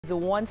Is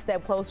one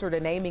step closer to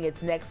naming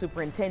its next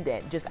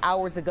superintendent. Just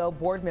hours ago,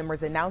 board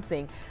members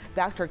announcing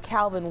Dr.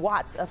 Calvin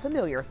Watts, a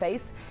familiar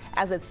face,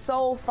 as its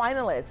sole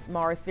finalist.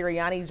 Mara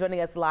Sirianni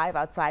joining us live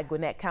outside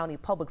Gwinnett County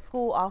Public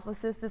School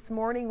offices this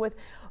morning with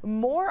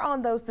more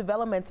on those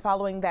developments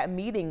following that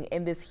meeting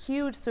in this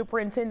huge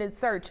superintendent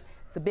search.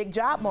 It's a big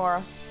job,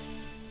 Mara.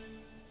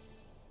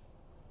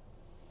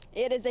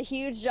 It is a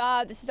huge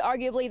job. This is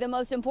arguably the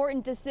most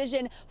important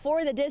decision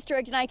for the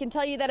district, and I can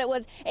tell you that it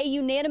was a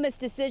unanimous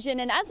decision.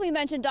 And as we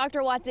mentioned,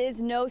 Dr. Watts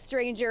is no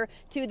stranger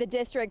to the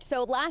district.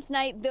 So last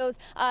night, those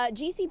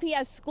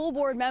GCPS school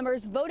board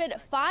members voted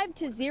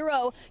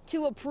 5-0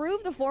 to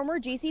approve the former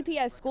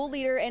GCPS school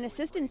leader and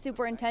assistant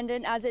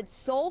superintendent as its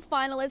sole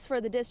finalist for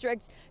the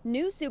district's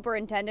new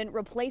superintendent,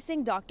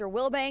 replacing Dr.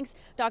 Wilbanks.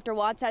 Dr.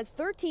 Watts has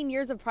 13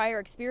 years of prior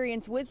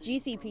experience with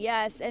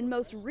GCPS, and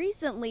most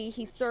recently,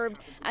 he served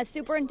as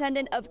superintendent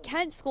of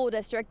Kent School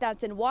District,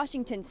 that's in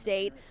Washington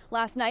State.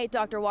 Last night,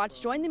 Dr. Watts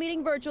joined the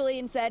meeting virtually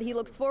and said he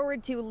looks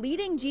forward to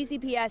leading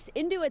GCPS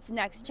into its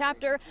next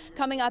chapter.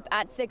 Coming up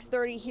at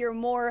 6:30, hear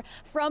more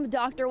from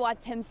Dr.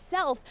 Watts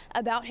himself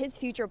about his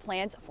future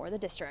plans for the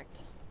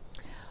district.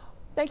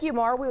 Thank you,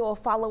 Mara. We will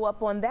follow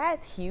up on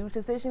that huge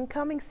decision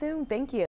coming soon. Thank you.